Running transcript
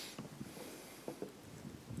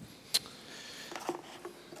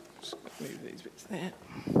Move these bits there.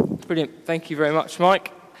 Brilliant. Thank you very much,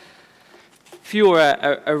 Mike. If you're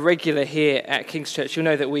a regular here at King's Church, you'll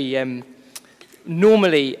know that we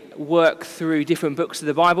normally work through different books of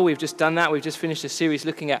the Bible. We've just done that. We've just finished a series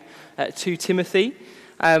looking at 2 Timothy.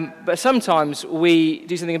 But sometimes we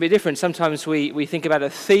do something a bit different. Sometimes we think about a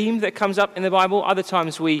theme that comes up in the Bible. Other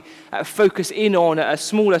times we focus in on a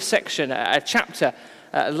smaller section, a chapter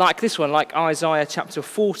like this one, like Isaiah chapter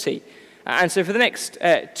 40. And so for the next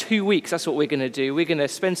 2 weeks, that's what we're going to do. We're going to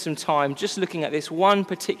spend some time just looking at this one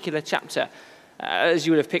particular chapter. As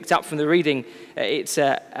you would have picked up from the reading, it's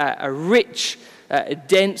a rich,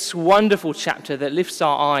 dense, wonderful chapter that lifts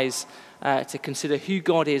our eyes to consider who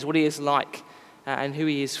God is, what he is like, and who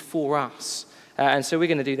he is for us. And so we're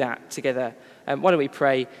going to do that together. Why don't we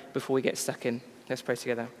pray before we get stuck in? Let's pray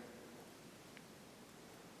together.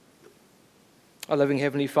 Our loving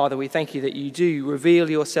Heavenly Father, we thank you that you do reveal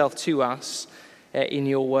yourself to us in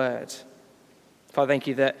your word. Father, thank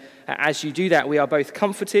you that as you do that, we are both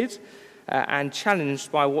comforted and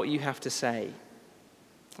challenged by what you have to say.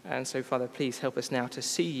 And so, Father, please help us now to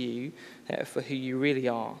see you for who you really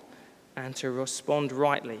are and to respond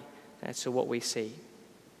rightly to what we see.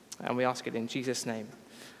 And we ask it in Jesus' name.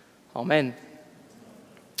 Amen.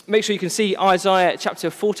 Make sure you can see Isaiah chapter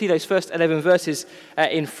 40, those first 11 verses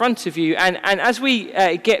in front of you. And as we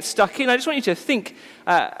get stuck in, I just want you to think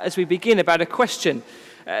as we begin about a question.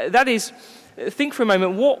 That is, think for a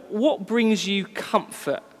moment, what brings you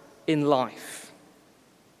comfort in life?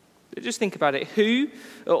 Just think about it. Who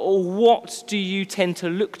or what do you tend to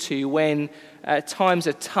look to when times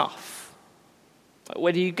are tough?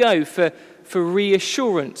 Where do you go for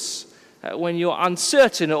reassurance? When you're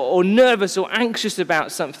uncertain or nervous or anxious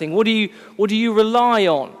about something? What do you rely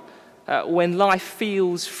on when life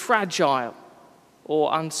feels fragile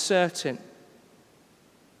or uncertain?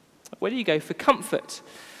 Where do you go for comfort?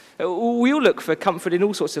 We all look for comfort in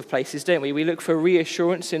all sorts of places, don't we? We look for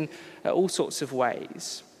reassurance in all sorts of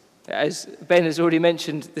ways. As Ben has already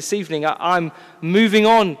mentioned this evening, I'm moving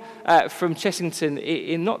on from Chessington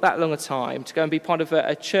in not that long a time to go and be part of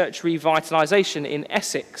a church revitalisation in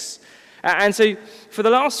Essex. And so for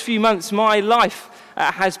the last few months, my life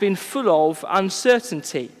has been full of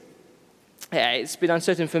uncertainty. It's been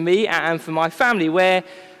uncertain for me and for my family. Where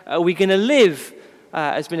are we going to live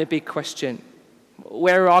has been a big question.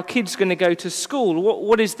 Where are our kids going to go to school?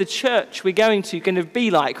 What is the church we're going to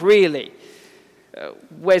be like, really?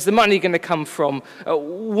 Where's the money going to come from?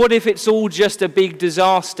 What if it's all just a big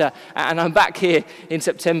disaster and I'm back here in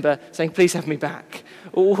September saying, please have me back?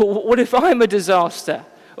 What if I'm a disaster?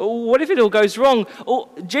 What if it all goes wrong? Or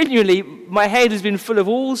genuinely, my head has been full of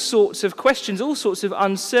all sorts of questions, all sorts of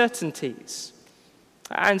uncertainties.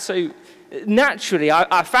 And so, naturally,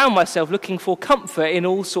 I found myself looking for comfort in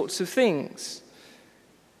all sorts of things.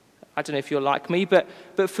 I don't know if you're like me, but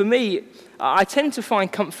for me, I tend to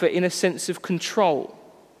find comfort in a sense of control.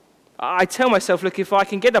 I tell myself, look, if I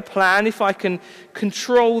can get a plan, if I can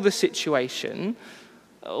control the situation,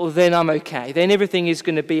 then I'm okay. Then everything is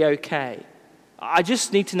going to be okay. I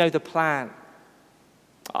just need to know the plan.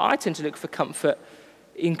 I tend to look for comfort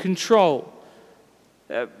in control.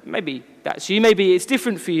 Maybe that's you. Maybe it's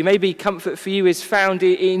different for you. Maybe comfort for you is found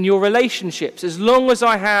in your relationships. As long as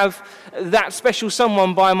I have that special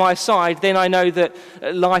someone by my side, then I know that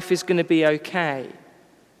life is going to be okay.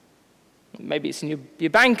 Maybe it's in your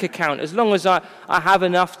bank account. As long as I have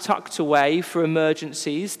enough tucked away for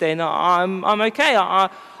emergencies, then I'm okay.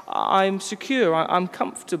 I'm secure. I'm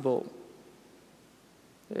comfortable.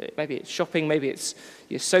 Maybe it's shopping, maybe it's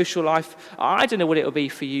your social life. I don't know what it'll be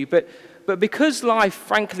for you, but because life,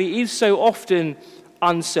 frankly, is so often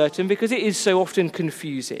uncertain, because it is so often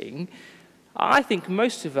confusing, I think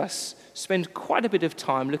most of us spend quite a bit of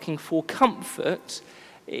time looking for comfort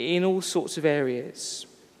in all sorts of areas.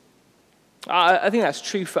 I think that's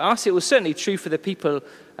true for us. It was certainly true for the people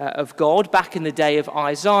of God back in the day of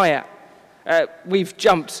Isaiah. We've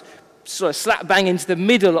jumped sort of slap bang into the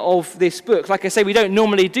middle of this book. Like I say, we don't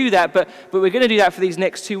normally do that, but we're going to do that for these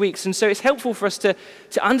next 2 weeks. And so it's helpful for us to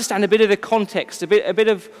understand a bit of the context, a bit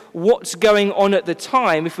of what's going on at the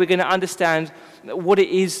time, if we're going to understand what it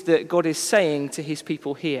is that God is saying to his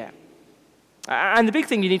people here. And the big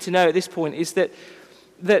thing you need to know at this point is that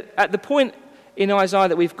at the point in Isaiah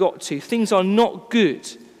that we've got to, things are not good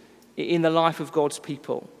in the life of God's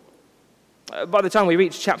people. By the time we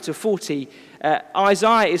reach chapter 40,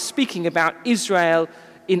 Isaiah is speaking about Israel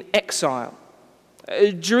in exile.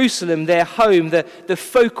 Jerusalem, their home, the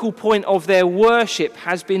focal point of their worship,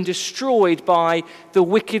 has been destroyed by the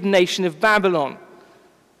wicked nation of Babylon.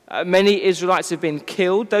 Many Israelites have been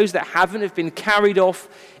killed. Those that haven't have been carried off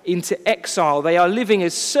into exile. They are living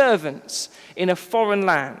as servants in a foreign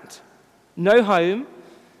land. No home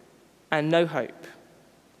and no hope.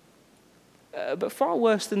 But far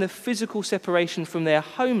worse than the physical separation from their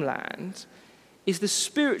homeland is the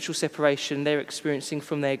spiritual separation they're experiencing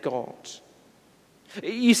from their God.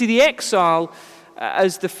 You see, the exile,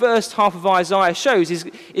 as the first half of Isaiah shows,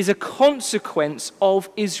 is a consequence of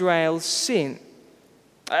Israel's sin.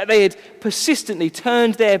 They had persistently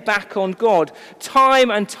turned their back on God. Time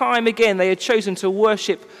and time again, they had chosen to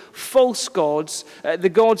worship false gods, the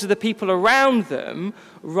gods of the people around them,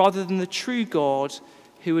 rather than the true God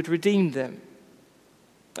who had redeemed them.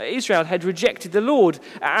 Israel had rejected the Lord,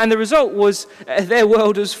 and the result was their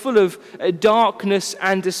world was full of darkness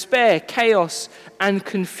and despair, chaos and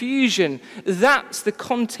confusion. That's the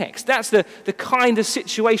context. That's the kind of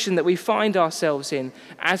situation that we find ourselves in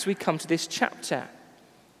as we come to this chapter.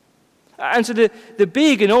 And so the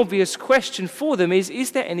big and obvious question for them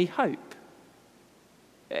is there any hope?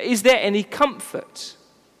 Is there any comfort?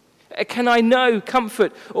 Can I know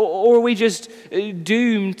comfort, or are we just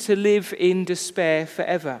doomed to live in despair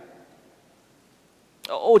forever?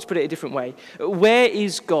 Or to put it a different way, where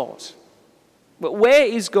is God? Where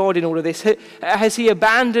is God in all of this? Has he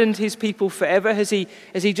abandoned his people forever? Has he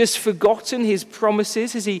just forgotten his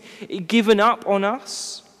promises? Has he given up on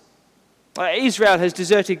us? Israel has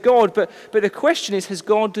deserted God, but the question is, has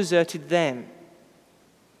God deserted them?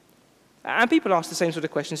 And people ask the same sort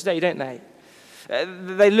of questions today, don't they?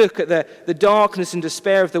 They look at the darkness and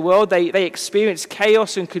despair of the world. They experience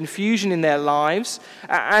chaos and confusion in their lives.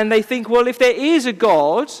 And they think, well, if there is a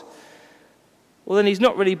God, well, then he's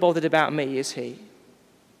not really bothered about me, is he?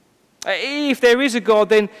 If there is a God,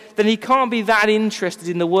 then he can't be that interested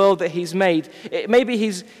in the world that he's made. Maybe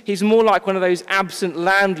he's more like one of those absent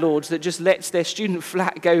landlords that just lets their student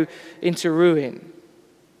flat go into ruin.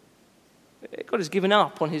 God has given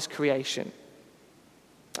up on his creation.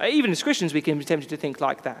 Even as Christians, we can be tempted to think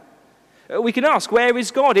like that. We can ask, where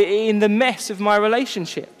is God in the mess of my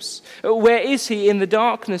relationships? Where is he in the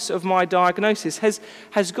darkness of my diagnosis?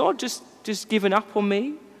 Has God just given up on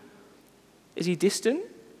me? Is he distant,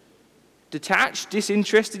 detached,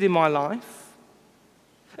 disinterested in my life?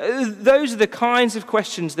 Those are the kinds of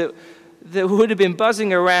questions that would have been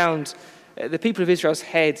buzzing around the people of Israel's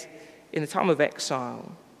head in the time of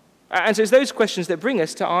exile. And so it's those questions that bring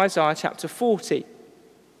us to Isaiah chapter 40.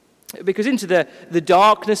 Because into the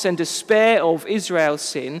darkness and despair of Israel's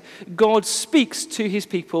sin, God speaks to his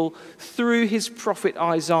people through his prophet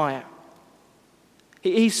Isaiah.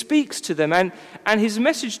 He speaks to them, and his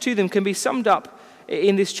message to them can be summed up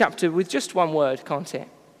in this chapter with just one word, can't it?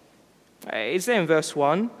 It's there in verse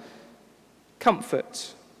 1,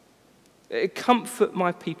 comfort. Comfort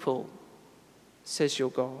my people, says your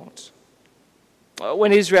God.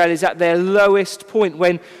 When Israel is at their lowest point,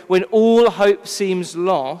 when all hope seems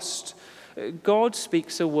lost, God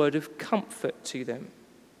speaks a word of comfort to them.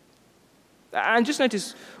 And just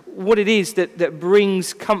notice what it is that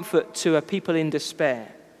brings comfort to a people in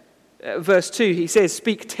despair. Verse 2, he says,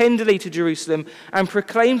 "Speak tenderly to Jerusalem and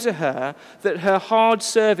proclaim to her that her hard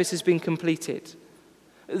service has been completed,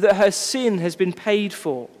 that her sin has been paid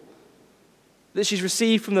for, that she's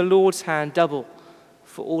received from the Lord's hand double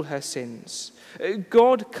for all her sins."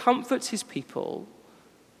 God comforts his people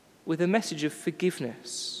with a message of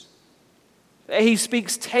forgiveness. He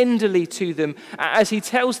speaks tenderly to them as he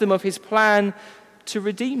tells them of his plan to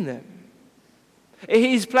redeem them.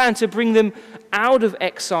 His plan to bring them out of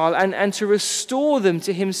exile and to restore them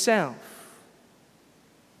to himself.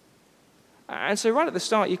 And so right at the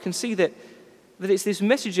start you can see that it's this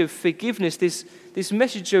message of forgiveness, this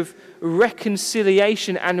message of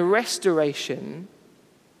reconciliation and restoration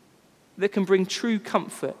that can bring true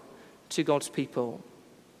comfort to God's people.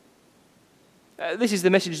 This is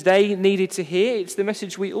the message they needed to hear. It's the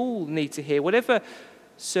message we all need to hear, whatever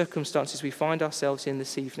circumstances we find ourselves in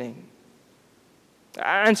this evening.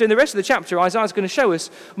 And so in the rest of the chapter, Isaiah's going to show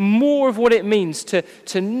us more of what it means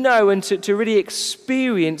to know and to really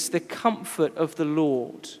experience the comfort of the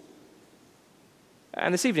Lord.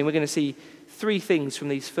 And this evening we're going to see three things from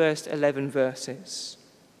these first 11 verses.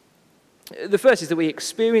 The first is that we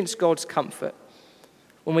experience God's comfort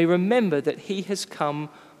when we remember that he has come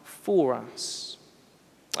for us.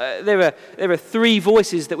 There are three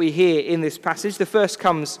voices that we hear in this passage. The first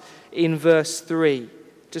comes in verse 3.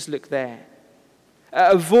 Just look there.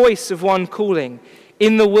 A voice of one calling,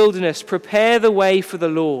 "In the wilderness, prepare the way for the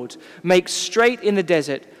Lord. Make straight in the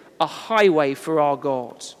desert a highway for our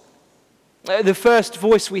God." The first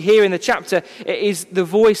voice we hear in the chapter is the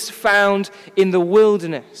voice found in the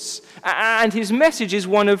wilderness. And his message is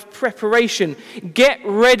one of preparation. Get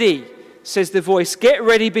ready, says the voice. Get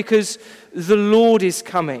ready because the Lord is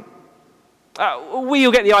coming. We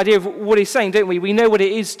all get the idea of what he's saying, don't we? We know what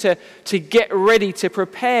it is to get ready, to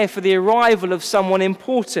prepare for the arrival of someone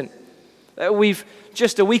important. We've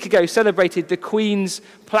just a week ago celebrated the Queen's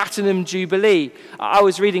Platinum Jubilee. I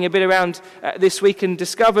was reading a bit around this week and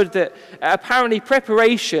discovered that apparently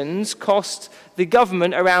preparations cost the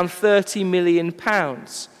government around £30 million.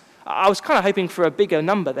 I was kind of hoping for a bigger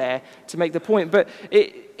number there to make the point, but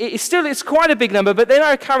it's quite a big number. But then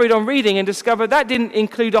I carried on reading and discovered that didn't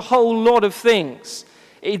include a whole lot of things.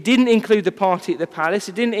 It didn't include the party at the palace.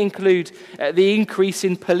 It didn't include the increase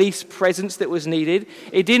in police presence that was needed.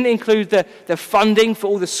 It didn't include the funding for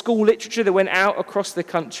all the school literature that went out across the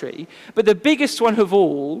country. But the biggest one of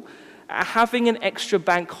all, having an extra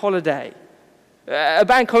bank holiday. A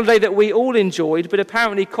bank holiday that we all enjoyed, but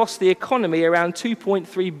apparently cost the economy around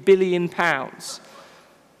 £2.3 billion.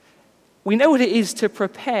 We know what it is to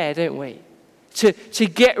prepare, don't we? To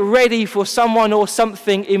get ready for someone or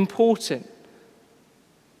something important.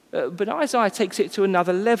 But Isaiah takes it to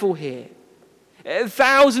another level here.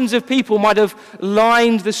 Thousands of people might have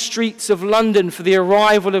lined the streets of London for the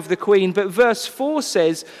arrival of the Queen, but verse 4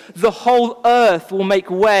 says, the whole earth will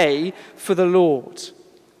make way for the Lord.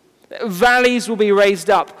 Valleys will be raised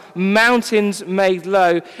up, mountains made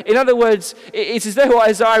low. In other words, it's as though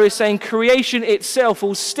Isaiah is saying creation itself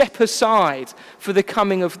will step aside for the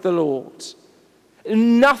coming of the Lord.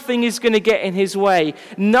 Nothing is going to get in his way.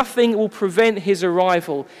 Nothing will prevent his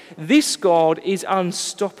arrival. This God is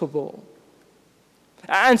unstoppable.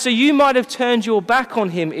 And so you might have turned your back on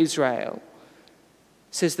him, Israel,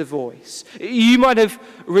 says the voice. You might have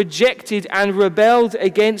rejected and rebelled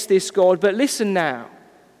against this God, but listen now.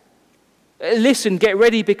 Listen, get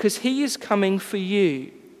ready, because he is coming for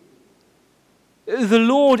you. The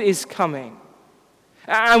Lord is coming.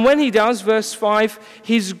 And when he does, verse 5,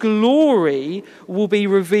 his glory will be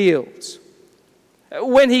revealed.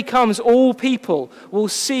 When he comes, all people will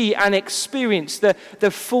see and experience the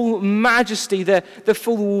full majesty, the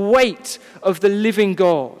full weight of the living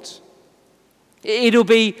God. It'll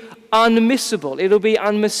be unmissable. It'll be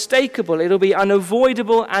unmistakable. It'll be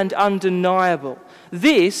unavoidable and undeniable.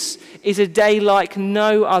 This is a day like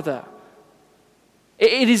no other.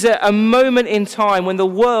 It is a moment in time when the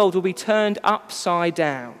world will be turned upside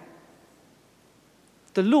down.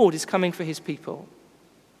 The Lord is coming for his people.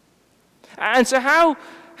 And so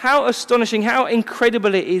how astonishing, how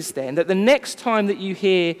incredible it is then that the next time that you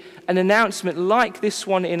hear an announcement like this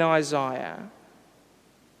one in Isaiah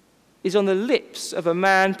is on the lips of a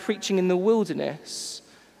man preaching in the wilderness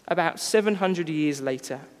about 700 years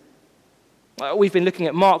later. We've been looking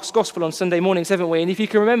at Mark's Gospel on Sunday mornings, haven't we? And if you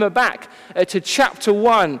can remember back to chapter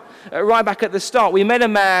 1, right back at the start, we met a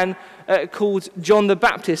man called John the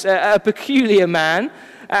Baptist, a peculiar man.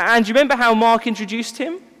 And do you remember how Mark introduced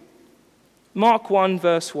him? Mark 1,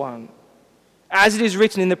 verse 1. As it is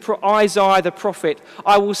written in Isaiah the prophet,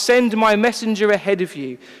 I will send my messenger ahead of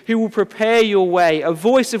you, who will prepare your way, a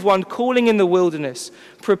voice of one calling in the wilderness.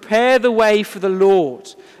 Prepare the way for the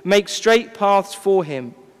Lord, make straight paths for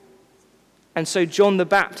him. And so John the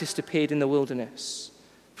Baptist appeared in the wilderness,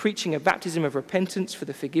 preaching a baptism of repentance for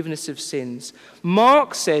the forgiveness of sins.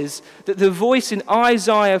 Mark says that the voice in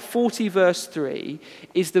Isaiah 40 verse 3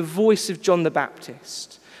 is the voice of John the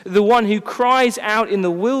Baptist. The one who cries out in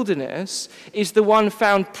the wilderness is the one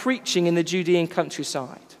found preaching in the Judean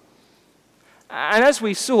countryside. And as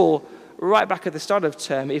we saw right back at the start of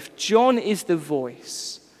term, if John is the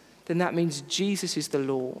voice, then that means Jesus is the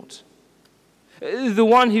Lord. The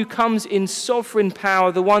one who comes in sovereign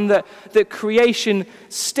power, the one that creation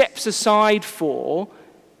steps aside for,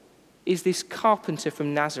 is this carpenter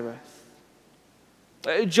from Nazareth.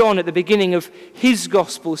 John, at the beginning of his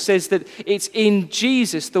gospel, says that it's in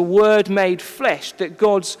Jesus, the Word made flesh, that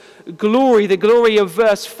God's glory, the glory of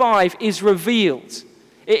verse 5, is revealed.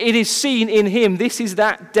 It is seen in him. This is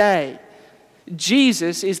that day.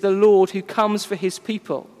 Jesus is the Lord who comes for his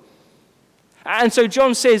people. And so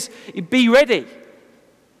John says, be ready.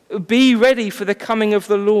 Be ready for the coming of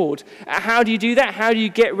the Lord. How do you do that? How do you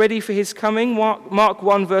get ready for his coming? Mark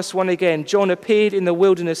 1 verse 1 again. John appeared in the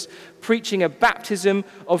wilderness preaching a baptism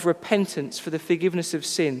of repentance for the forgiveness of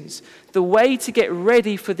sins. The way to get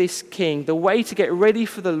ready for this king, the way to get ready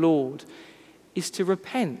for the Lord, is to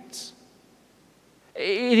repent.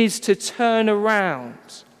 It is to turn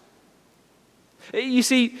around. You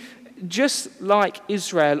see, just like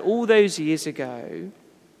Israel all those years ago,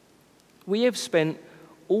 we have spent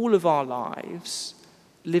all of our lives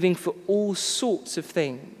living for all sorts of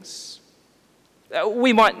things.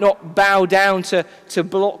 We might not bow down to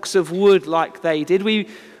blocks of wood like they did.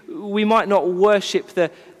 We might not worship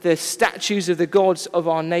the statues of the gods of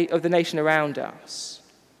the nation around us.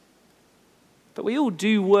 But we all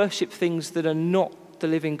do worship things that are not the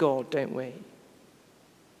living God, don't we?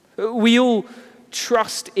 We all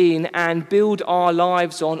trust in and build our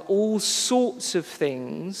lives on all sorts of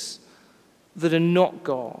things that are not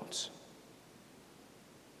God.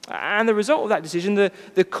 And the result of that decision,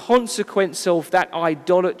 the consequence of that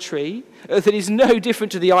idolatry, that is no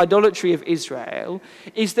different to the idolatry of Israel,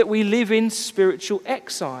 is that we live in spiritual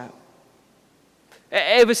exile.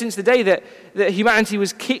 Ever since the day that humanity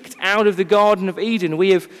was kicked out of the Garden of Eden, we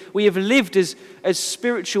have lived as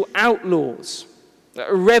spiritual outlaws,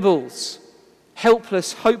 rebels,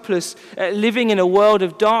 helpless, hopeless, living in a world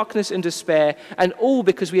of darkness and despair, and all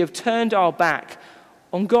because we have turned our back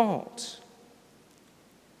on God.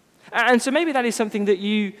 And so maybe that is something that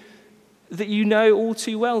you know all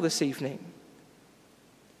too well this evening.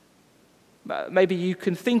 Maybe you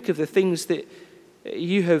can think of the things that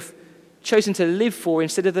you have chosen to live for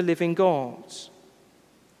instead of the living God.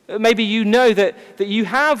 Maybe you know that you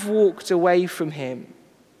have walked away from him.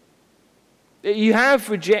 You have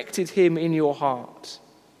rejected him in your heart.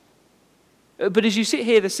 But as you sit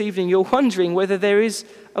here this evening, you're wondering whether there is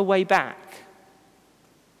a way back,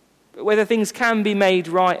 whether things can be made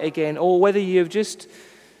right again, or whether you have just,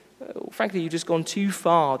 frankly, you've just gone too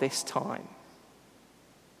far this time.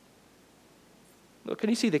 Look,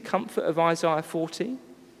 can you see the comfort of Isaiah 40?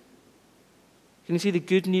 Can you see the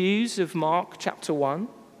good news of Mark chapter 1?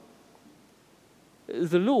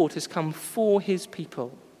 The Lord has come for his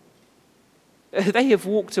people. They have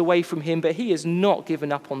walked away from him, but he has not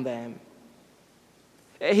given up on them.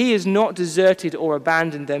 He has not deserted or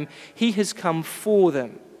abandoned them. He has come for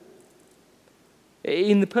them.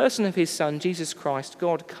 In the person of his Son, Jesus Christ,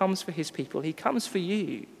 God comes for his people. He comes for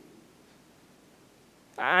you.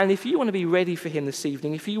 And if you want to be ready for him this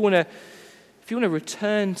evening, if you want to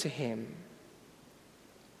return to him,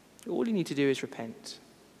 all you need to do is repent.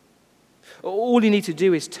 All you need to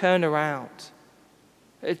do is turn around.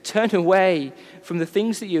 Turn away from the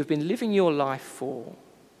things that you have been living your life for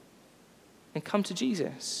and come to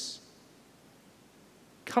Jesus.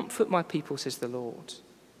 Comfort my people, says the Lord,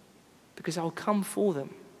 because I'll come for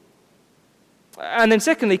them. And then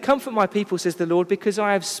secondly, comfort my people, says the Lord, because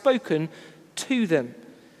I have spoken to them.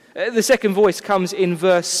 The second voice comes in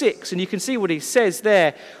verse 6, and you can see what he says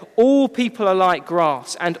there. All people are like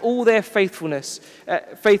grass, and all their faithfulness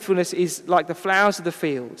is like the flowers of the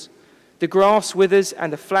field. The grass withers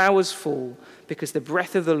and the flowers fall, because the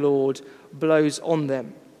breath of the Lord blows on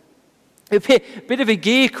them. A bit of a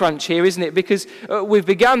gear crunch here, isn't it? Because we've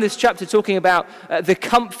begun this chapter talking about the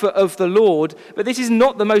comfort of the Lord, but this is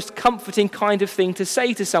not the most comforting kind of thing to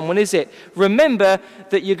say to someone, is it? Remember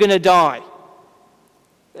that you're going to die.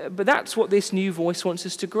 But that's what this new voice wants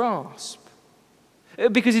us to grasp.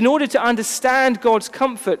 Because in order to understand God's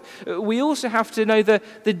comfort, we also have to know the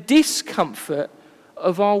discomfort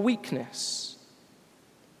of our weakness.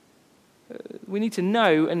 We need to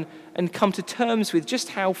know and come to terms with just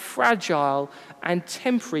how fragile and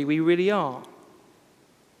temporary we really are.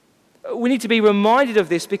 We need to be reminded of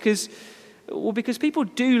this because people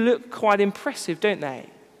do look quite impressive, don't they?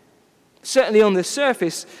 Certainly on the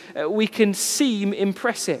surface, we can seem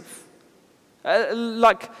impressive.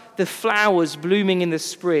 Like the flowers blooming in the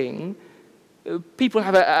spring, people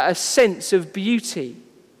have a sense of beauty.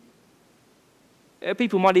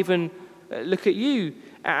 People might even look at you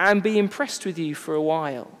and be impressed with you for a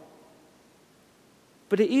while.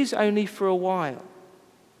 But it is only for a while.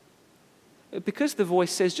 Because the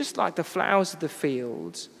voice says, just like the flowers of the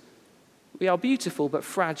field, we are beautiful but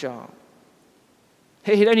fragile.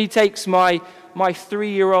 It only takes my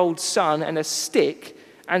 3-year-old son and a stick,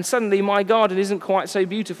 and suddenly my garden isn't quite so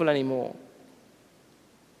beautiful anymore.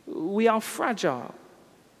 We are fragile.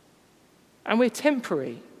 And we're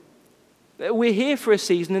temporary. We're here for a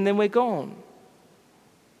season and then we're gone.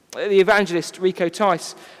 The evangelist Rico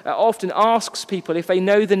Tice often asks people if they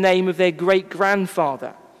know the name of their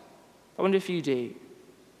great-grandfather. I wonder if you do.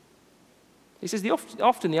 He says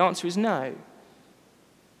often the answer is no.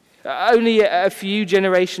 Only a few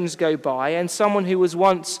generations go by, and someone who was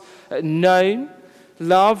once known,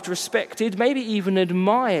 loved, respected, maybe even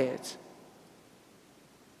admired,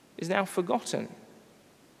 is now forgotten.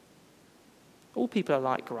 All people are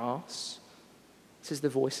like grass, says the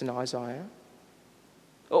voice in Isaiah.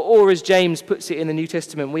 Or as James puts it in the New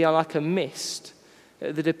Testament, we are like a mist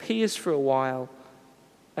that appears for a while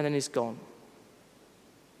and then is gone.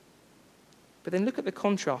 But then look at the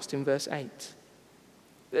contrast in verse 8.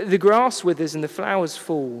 The grass withers and the flowers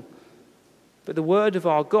fall, but the word of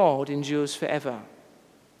our God endures forever.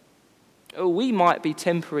 We might be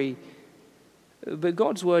temporary, but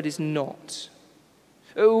God's word is not.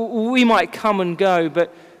 We might come and go,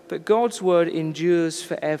 but God's word endures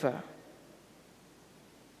forever.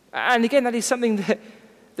 And again, that is something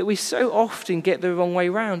that we so often get the wrong way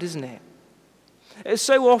round, isn't it?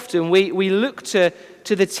 So often we look to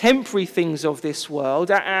the temporary things of this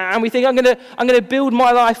world and we think, I'm going to build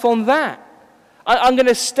my life on that. I'm going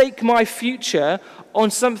to stake my future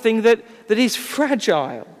on something that is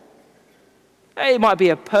fragile. It might be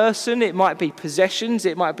a person, it might be possessions,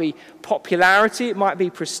 it might be popularity, it might be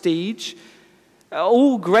prestige.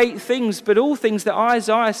 All great things, but all things that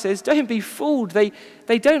Isaiah says, don't be fooled, they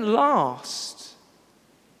don't last.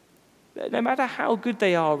 No matter how good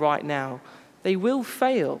they are right now, they will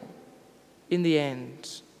fail in the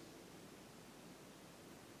end.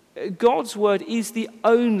 God's word is the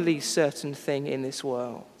only certain thing in this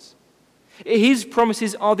world. His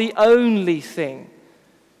promises are the only thing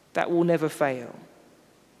that will never fail.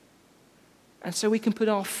 And so we can put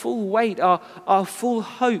our full weight, our full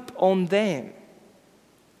hope on them.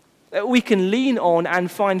 We can lean on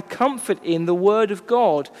and find comfort in the word of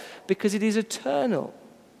God because it is eternal.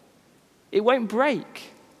 It won't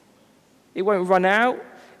break. It won't run out.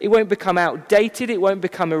 It won't become outdated. It won't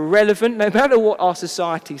become irrelevant. No matter what our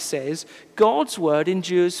society says, God's word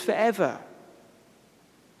endures forever.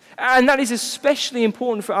 And that is especially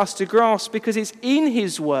important for us to grasp because it's in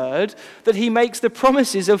his word that he makes the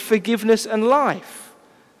promises of forgiveness and life.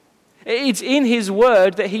 It's in his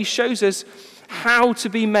word that he shows us how to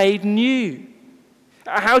be made new,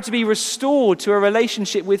 how to be restored to a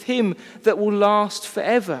relationship with him that will last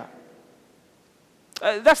forever.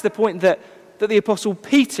 That's the point that the Apostle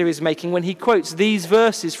Peter is making when he quotes these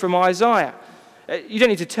verses from Isaiah. You don't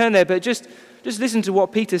need to turn there, but just listen to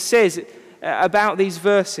what Peter says about these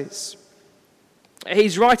verses.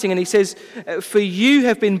 He's writing and he says, "For you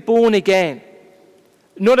have been born again,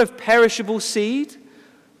 not of perishable seed,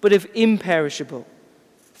 but of imperishable,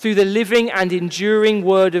 through the living and enduring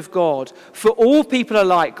word of God. For all people are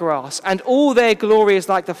like grass, and all their glory is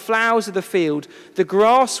like the flowers of the field. The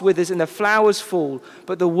grass withers and the flowers fall,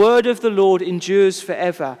 but the word of the Lord endures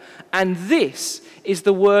forever. And this is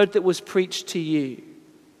the word that was preached to you."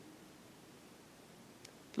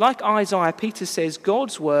 Like Isaiah, Peter says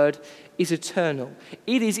God's word is eternal.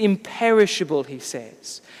 It is imperishable, he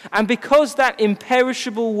says. And because that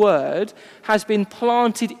imperishable word has been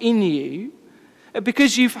planted in you,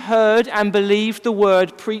 because you've heard and believed the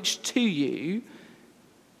word preached to you,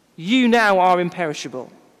 you now are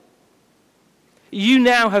imperishable. You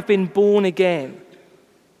now have been born again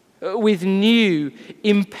with new,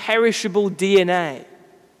 imperishable DNA.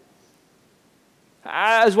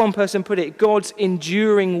 As one person put it, God's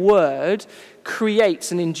enduring word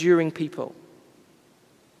creates an enduring people.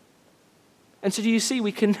 And so do you see,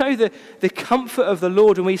 we can know the comfort of the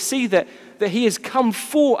Lord when we see that he has come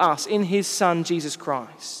for us in his Son, Jesus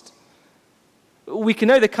Christ. We can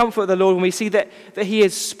know the comfort of the Lord when we see that he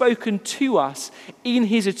has spoken to us in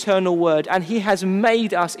his eternal word, and he has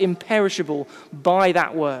made us imperishable by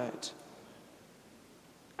that word.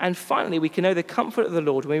 And finally, we can know the comfort of the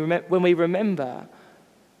Lord when we remember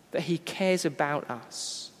that he cares about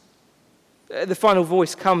us. The final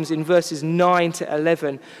voice comes in verses 9 to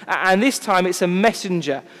 11. And this time it's a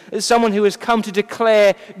messenger. It's someone who has come to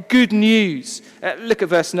declare good news. Look at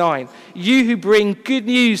verse 9. "You who bring good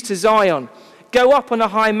news to Zion, go up on a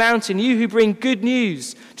high mountain. You who bring good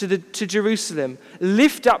news to Jerusalem,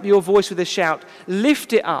 lift up your voice with a shout.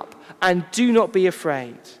 Lift it up and do not be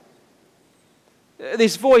afraid."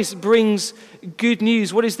 This voice brings good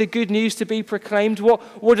news. What is the good news to be proclaimed?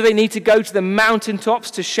 What do they need to go to the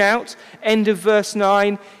mountaintops to shout? End of verse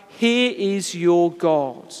 9. "Here is your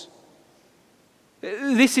God."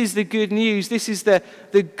 This is the good news. This is the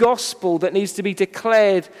gospel that needs to be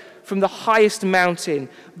declared from the highest mountain.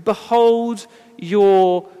 Behold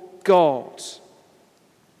your God.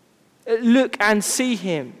 Look and see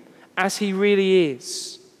him as he really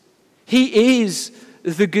is. He is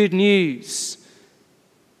the good news.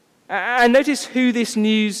 And notice who this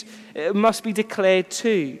news must be declared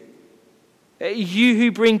to. You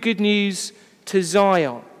who bring good news to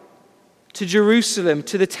Zion, to Jerusalem,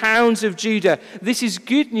 to the towns of Judah. This is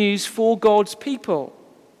good news for God's people.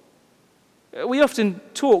 We often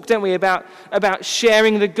talk, don't we, about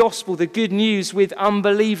sharing the gospel, the good news with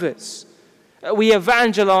unbelievers. We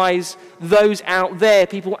evangelize those out there,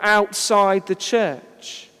 people outside the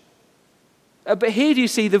church. But here do you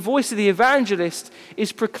see the voice of the evangelist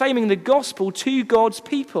is proclaiming the gospel to God's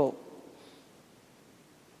people.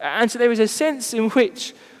 And so there is a sense in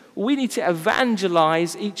which we need to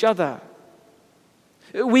evangelize each other.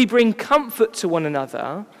 We bring comfort to one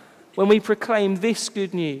another when we proclaim this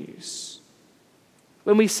good news.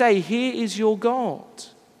 When we say, here is your God.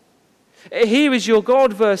 Here is your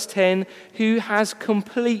God, verse 10, who has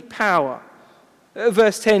complete power.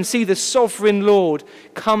 Verse 10, see, the sovereign Lord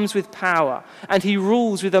comes with power, and he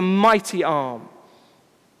rules with a mighty arm.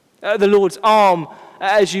 The Lord's arm,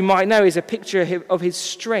 as you might know, is a picture of his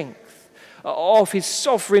strength, of his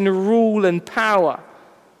sovereign rule and power.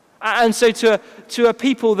 And so to a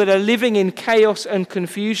people that are living in chaos and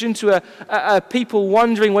confusion, to a people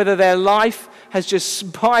wondering whether their life has just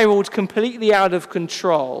spiraled completely out of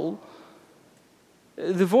control,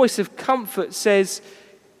 the voice of comfort says,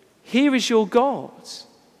 here is your God.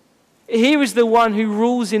 Here is the one who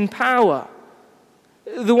rules in power,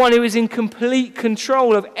 the one who is in complete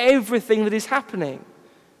control of everything that is happening.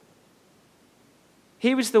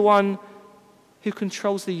 Here is the one who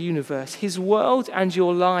controls the universe. His world and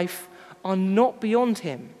your life are not beyond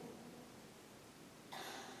him.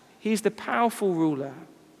 He is the powerful ruler,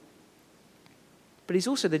 but he's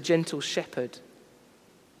also the gentle shepherd.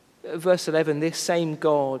 Verse 11, this same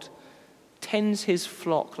God tends his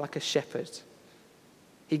flock like a shepherd.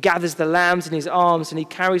 He gathers the lambs in his arms and he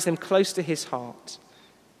carries them close to his heart.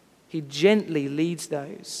 He gently leads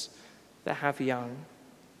those that have young.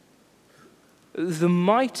 The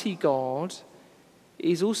mighty God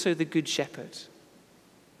is also the good shepherd.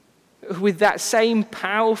 With that same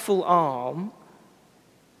powerful arm,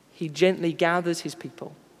 he gently gathers his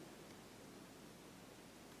people.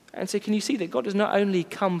 And so can you see that God does not only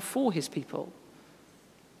come for his people,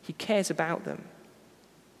 he cares about them.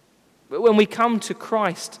 But when we come to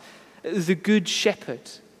Christ, the good shepherd,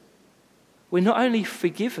 we're not only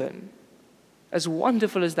forgiven, as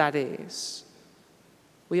wonderful as that is,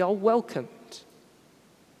 we are welcomed,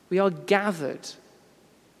 we are gathered,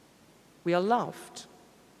 we are loved.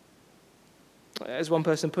 As one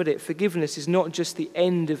person put it, forgiveness is not just the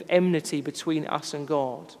end of enmity between us and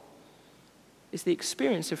God. It's the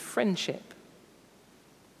experience of friendship.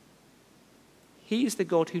 He is the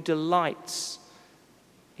God who delights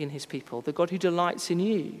in his people, the God who delights in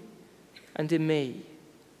you and in me.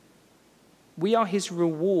 We are his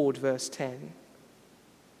reward, verse 10,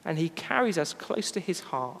 and he carries us close to his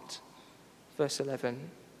heart, verse 11.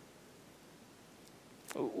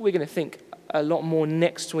 We're going to think a lot more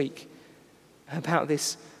next week about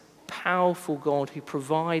this powerful God who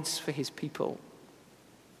provides for his people.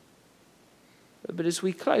 But as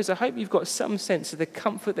we close, I hope you've got some sense of the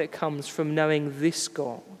comfort that comes from knowing this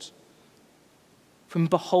God, from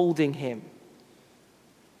beholding him.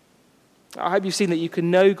 I hope you've seen that you can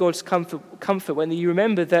know God's comfort when you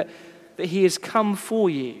remember that he has come for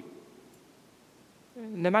you.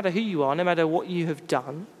 No matter who you are, no matter what you have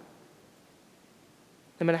done,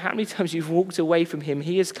 no matter how many times you've walked away from him,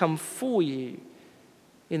 he has come for you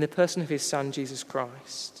in the person of his Son, Jesus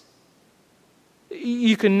Christ.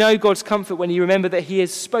 You can know God's comfort when you remember that he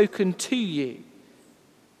has spoken to you.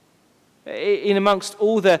 In amongst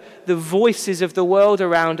all the voices of the world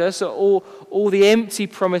around us, all the empty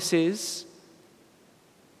promises,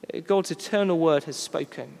 God's eternal word has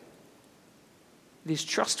spoken. It is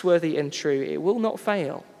trustworthy and true. It will not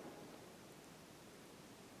fail.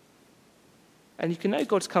 And you can know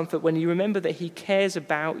God's comfort when you remember that he cares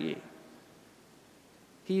about you.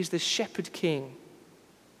 He is the shepherd king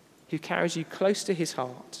who carries you close to his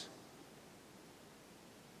heart.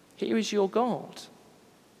 Here is your God.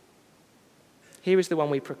 Here is the one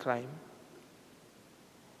we proclaim.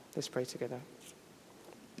 Let's pray together.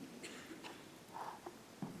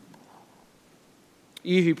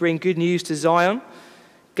 You who bring good news to Zion,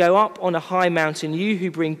 go up on a high mountain. You who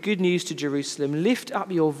bring good news to Jerusalem, lift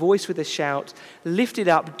up your voice with a shout. Lift it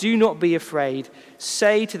up, do not be afraid.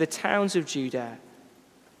 Say to the towns of Judah,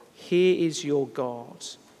 here is your God.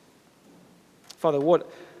 Father, what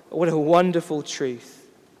a wonderful truth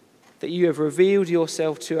that you have revealed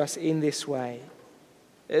yourself to us in this way.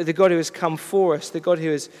 The God who has come for us, the God who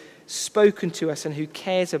has spoken to us and who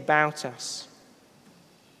cares about us.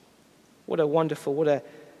 What a wonderful, what an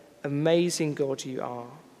amazing God you are.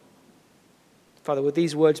 Father, would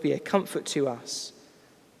these words be a comfort to us?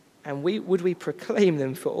 And would we proclaim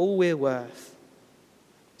them for all we're worth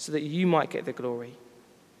so that you might get the glory?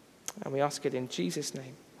 And we ask it in Jesus'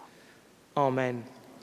 name. Amen.